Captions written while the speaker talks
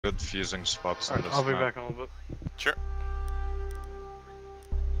good fusing spots on Alright, this I'll be map. back in a little bit. Sure.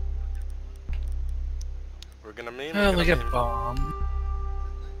 We're gonna mean. Oh, look at bomb.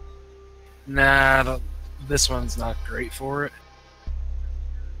 Nah, this one's not great for it.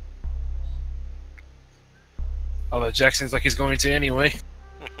 Although Jack seems like he's going to anyway.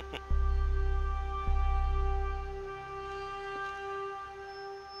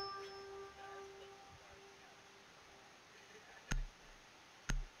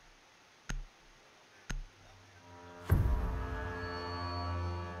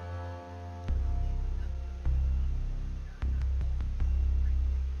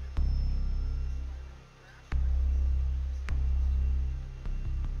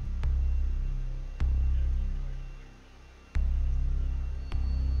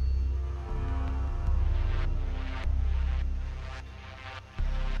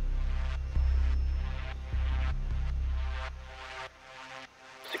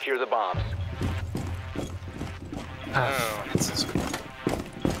 Secure the bombs. Oh.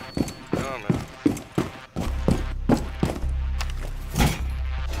 Oh no.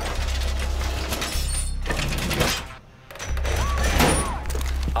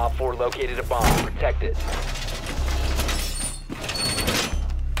 Op 4 located a bomb. Protect it.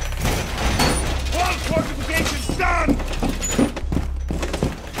 Wall fortifications done!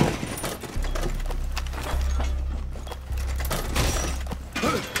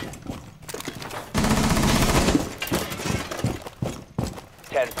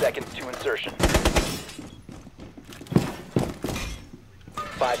 10 seconds to insertion.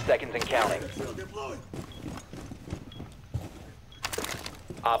 5 seconds and counting.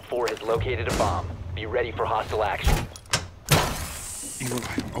 Op 4 has located a bomb. Be ready for hostile action. Eagle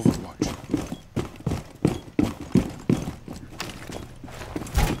Eye on Overwatch.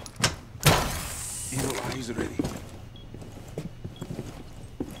 Eagle Eye is ready.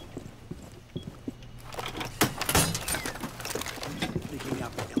 Picking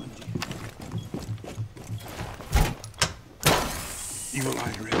up LMG. Eagle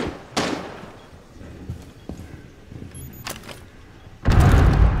Eye ready.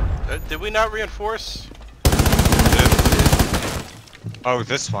 Did we not reinforce? Oh,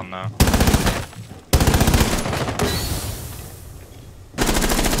 this one now.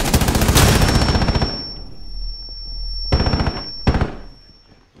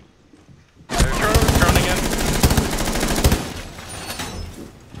 They're droning in.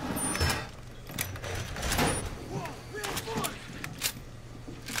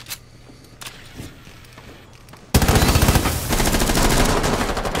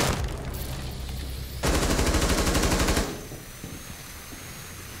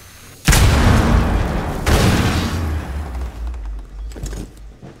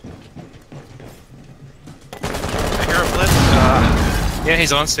 I hear a blitz. Yeah,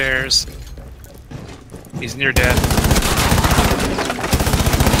 he's on stairs. He's near death.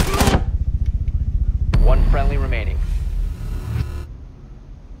 One friendly remaining.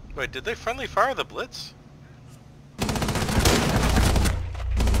 Wait, did they friendly fire the blitz?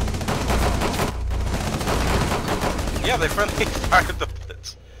 Yeah, they friendly fired the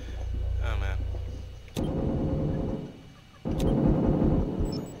blitz. Oh man.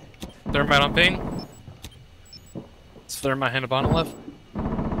 Thermite on ping. It's thermite hand on left.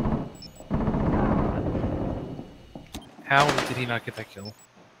 How did he not get that kill?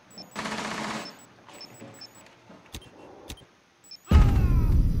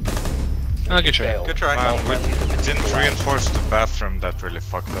 Oh, good try. Failed. Good try. Man, we didn't reinforce the bathroom. That really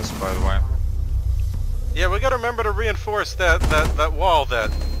fucked us, by the way. Yeah, we gotta remember to reinforce that wall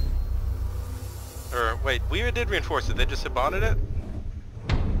that... Or, wait, we did reinforce it, they just abandoned it?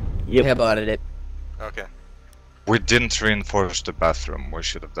 Yep. Yeah, bought it. Okay. We didn't reinforce the bathroom. We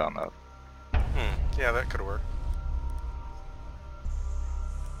should have done that. Yeah, that could've worked.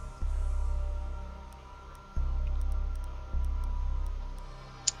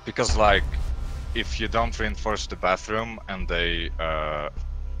 Because, like, if you don't reinforce the bathroom and they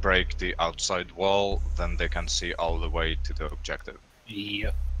break the outside wall, then they can see all the way to the objective.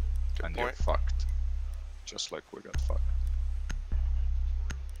 Yep. Good And point. you're fucked. Just like we got fucked.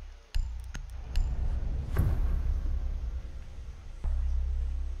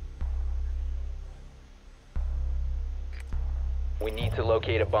 We need to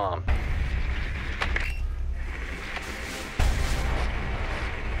locate a bomb.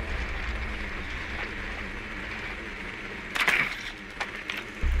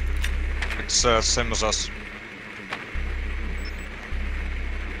 It's same as us.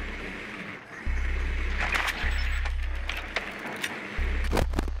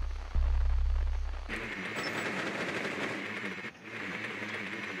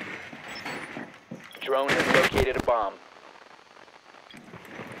 Drone has located a bomb.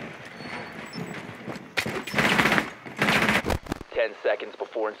 Ten seconds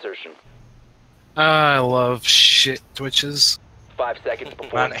before insertion. I love shit twitches. 5 seconds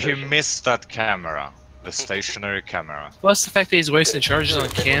before Man, he insertion. missed that camera. The stationary camera. Plus the fact that he's wasting charges on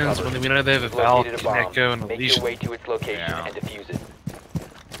cannons when we know they have a valve, Located a an bomb. echo, and a Make lesion. your way to its location Yeah. and defuse it.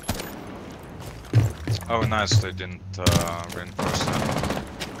 Oh, nice, they didn't reinforce that.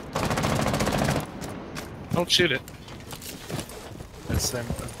 Don't shoot it. That's them.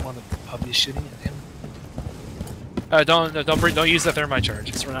 One of the puppies shooting at him. Don't use the thermite charge.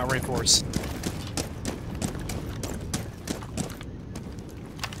 It's not reinforced.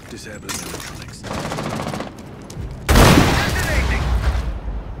 Disabling electronics.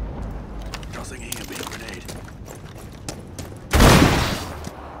 Tossing a big grenade.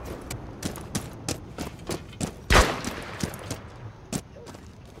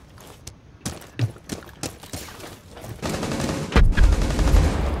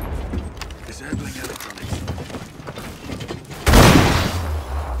 Disabling electronics.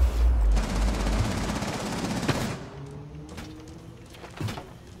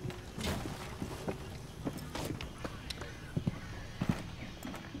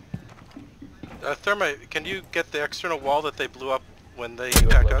 Thermite, can you get the external wall that they blew up when they You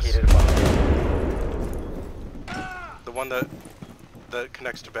have attacked us? located a bomb. The one that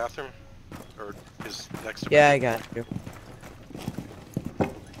connects to bathroom? Or is next to Yeah, I got you.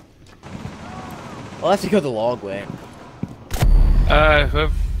 I'll have to go the long way.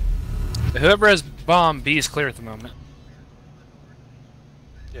 Whoever has bomb B is clear at the moment.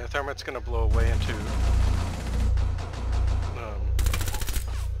 Yeah, Thermite's gonna blow away into...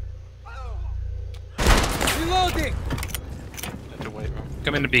 Reloading! into weight room.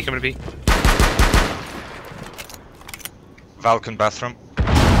 Come into B. Come into B. Valken bathroom.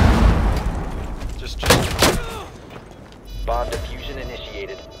 Just... Bomb diffusion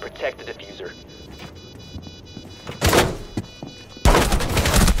initiated. Protect the diffuser.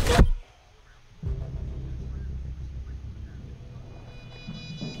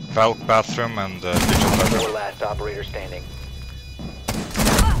 Valk bathroom and digital bathroom. 4 last operator standing.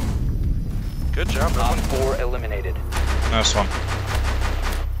 Good job, Op everyone. 4 eliminated. Nice one.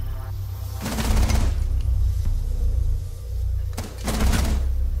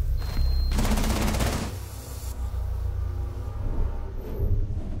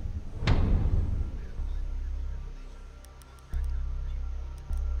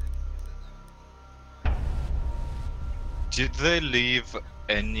 Did they leave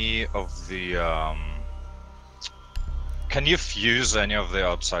any of the Can you fuse any of the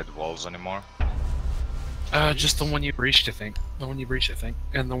outside walls anymore? Just the one you breached, I think. The one you breached, I think.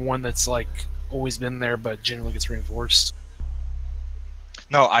 And the one that's, like, always been there, but generally gets reinforced.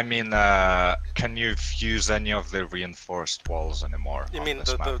 No, I mean, can you fuse any of the reinforced walls anymore? You on mean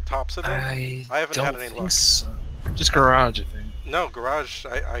this the map? tops of them? I haven't don't had any think luck. so. Just garage, I think. No, garage,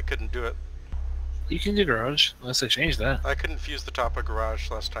 I couldn't do it. You can do garage, unless they change that. I couldn't fuse the top of garage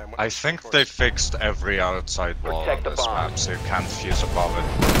last time. I think they fixed every outside wall Protect on the this bomb. map, so you can't fuse above it.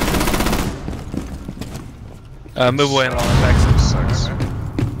 Move away and all that that. sucks.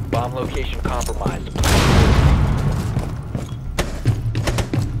 Bomb location compromised.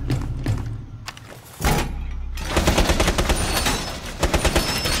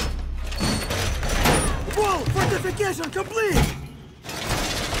 Wall fortification complete!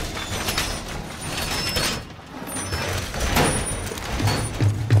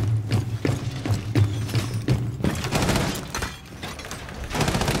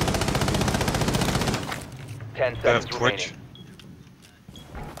 Ten They have seconds Twitch. remaining.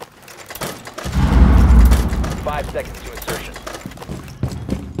 5 seconds to insertion.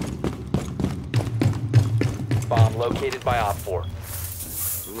 Bomb located by Op 4.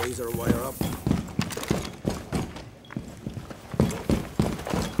 Razor wire up.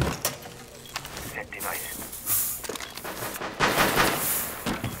 Set device.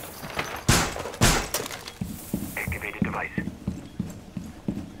 Activated device.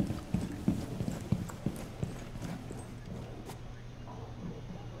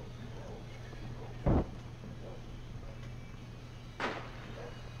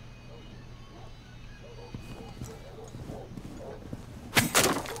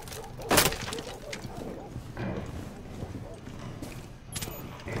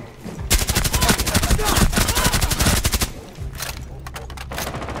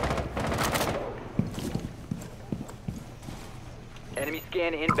 Enemy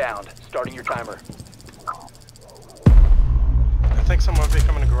scan inbound. Starting your timer. I think someone might be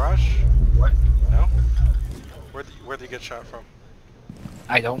coming to garage. What? No? Where'd you get shot from?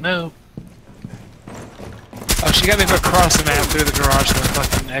 I don't know. Oh, she got me across the map through the garage to the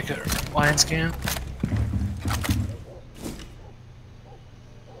fucking Echo line scan.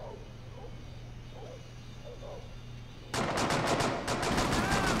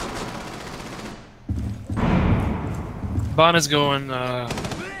 Bon is going,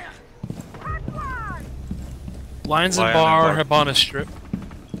 Lions and bar, Habana strip.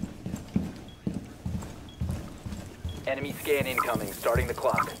 Enemy scan incoming, starting the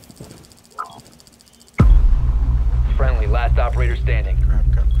clock. Friendly, last operator standing. Crap,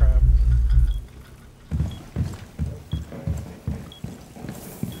 crap, crap.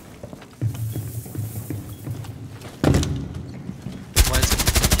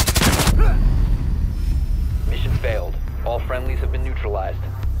 Mission failed. All friendlies have been neutralized.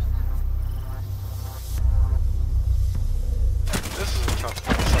 This is a tough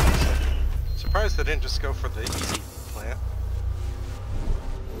place. Surprised they didn't just go for the easy plant.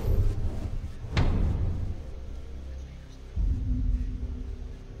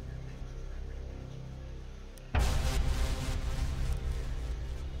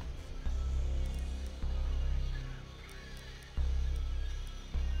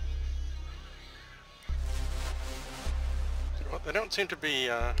 Well, they don't seem to be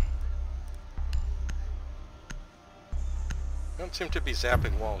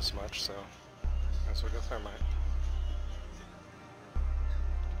zapping walls much, so might as well go thermite.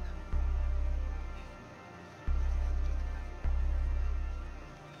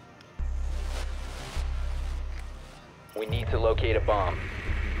 We need to locate a bomb.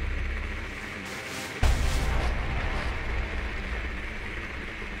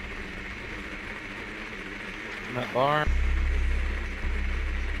 That bar.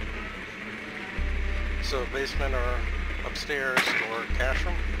 So basement or upstairs or cash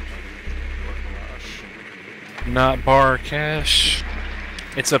room? Or garage? Not bar cash.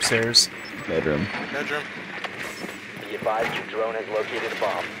 It's upstairs. Bedroom. Bedroom? Be advised your drone has located a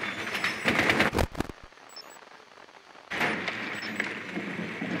bomb.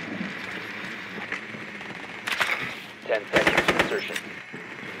 Ten seconds to insertion.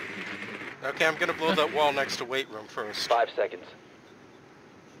 Okay, I'm gonna blow that wall next to weight room first. 5 seconds.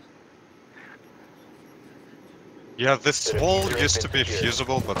 Yeah, this The wall diffuser has used to been be secured.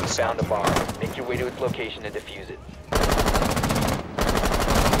 fusible, but it's Found a not. bomb. Make your way to its location and defuse it.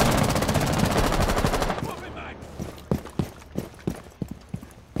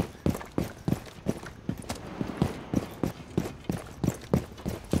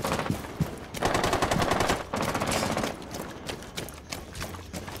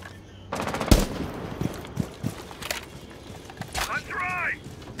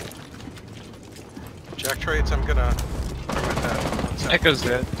 Jack trades, I'm gonna permit that. 1 second. Echo's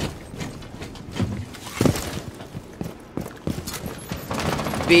dead.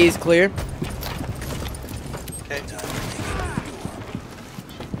 B is clear. Okay.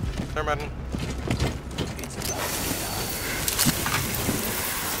 Thermite.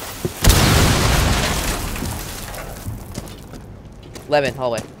 11,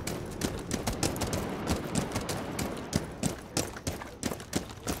 hallway.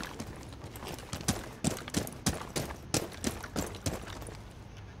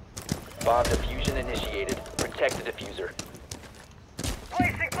 Bomb diffusion initiated. Protect the diffuser.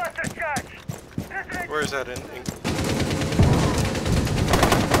 Placing cluster charge. Where is that in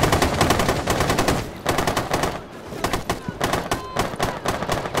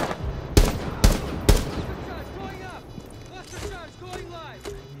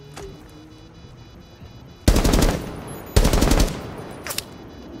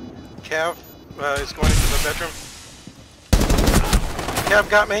Cav is going into the bedroom. Cav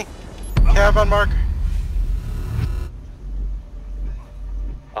got me. Cav on mark.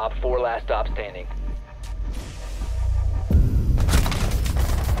 Op 4 last stop standing.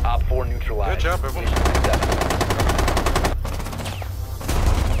 Op 4 neutralized. Good job, everyone. Mission successful.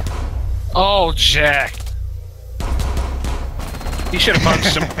 Oh, Jack. He should have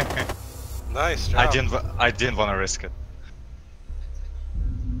punched him. Nice job. I didn't want to risk it.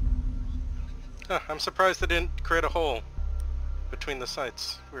 Huh, I'm surprised they didn't create a hole between the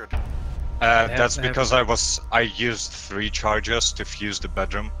sites. Weird. That's because I used 3 charges to fuse the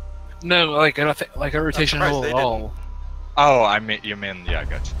bedroom. No, like I don't think like a rotation surprised hole they at all. Oh, you mean, yeah,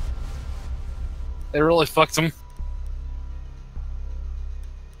 gotcha. They really fucked him.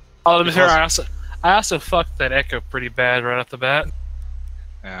 Oh, to be fair, I also fucked that Echo pretty bad right off the bat.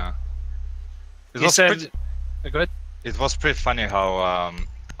 Yeah. He said, go ahead. It was pretty funny how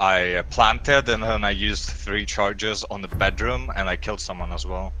I planted and then I used 3 charges on the bedroom and I killed someone as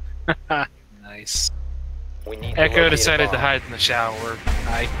well. Nice. We need to Echo locate a decided to bomb. hide in the shower.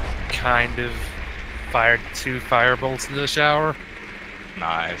 I kind of fired 2 firebolts into the shower.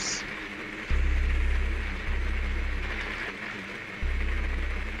 Nice.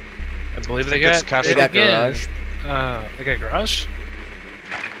 I believe they think it's got cash it They got again. garage. They got garage.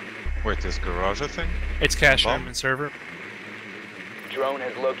 Wait, is garage a thing? It's cache Bomb? room and server. Drone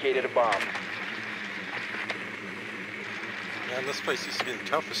has located a bomb. Man, this place used to be the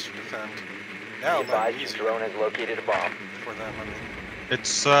toughest to defend. Be Now it might advised be your easier drone has located a bomb. for them. I mean,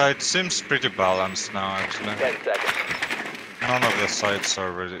 It seems pretty balanced now, actually. 10 seconds. None of the sites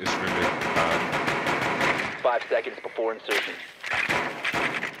are really bad. 5 seconds before insertion.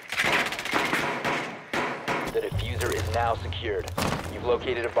 The diffuser is now secured. You've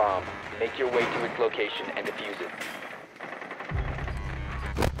located a bomb. Make your way to its location and defuse it.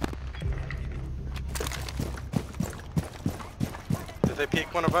 did they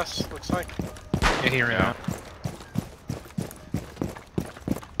peek one of us? Looks like. Yeah, here we are.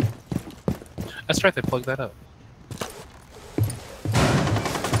 That's right, they plugged that up.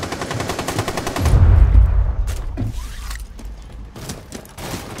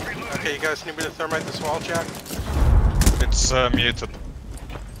 Okay, you guys need me to thermite this wall, Jack? It's muted.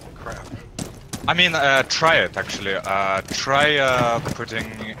 Crap. I mean, try it actually. Try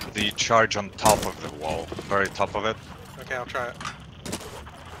putting the charge on top of the wall, very top of it. Okay, I'll try it.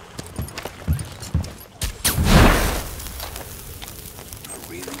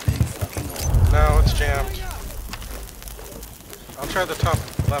 No, it's jammed. I'll try the top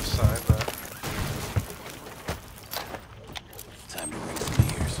left side, but Time to ring some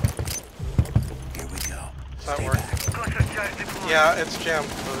ears. Here we go. it's not Stay working. back. Cluster charge deployed. Yeah, it's jammed,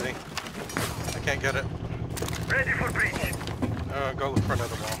 Lily. I can't get it. Ready for breach. Go look for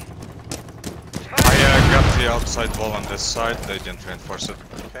another wall. I got the outside wall on this side. They didn't reinforce it.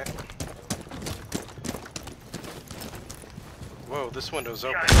 Okay. Whoa, this window's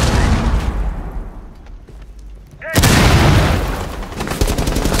open.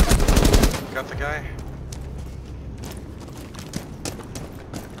 Got the guy.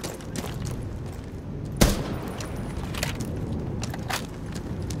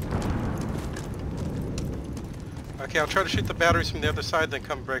 Okay, I'll try to shoot the batteries from the other side, then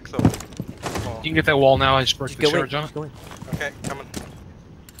come break the wall. You can get that wall now. I just broke Just the go wait. charge on Just it. go wait. Okay, coming.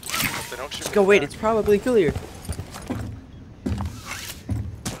 Hope they don't shoot Just me go in the wait. back. It's probably clear.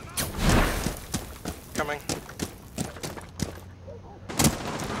 Coming.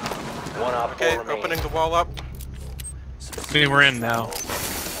 One op Okay, 4 remaining. opening the wall up. I mean, we're in now.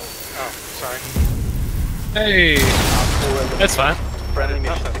 Oh, sorry. Hey, Op 4 eliminated. that's fine. Friendly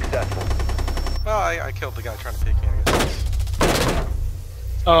mission Nothing. successful. Well, I killed the guy trying to peek me, I guess.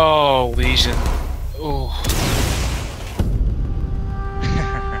 Oh, Legion. Oh,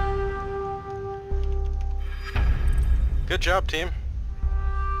 Good job, team.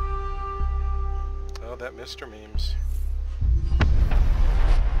 Oh, that Mr. Memes.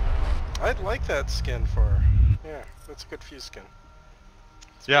 I'd like that skin for... Yeah, that's a good fuse skin.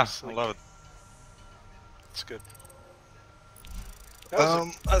 It's Yeah, I sleek. love it. It's good. That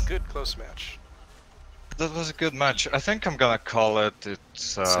was a good close match. That was a good match. I think I'm gonna call it. It's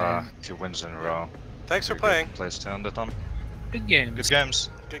Same. 2 wins in a row. Thanks for Pretty playing. good place to end it on. good game. Good games.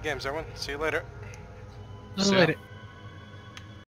 Good games, everyone. See you later. I'll See ya. let it.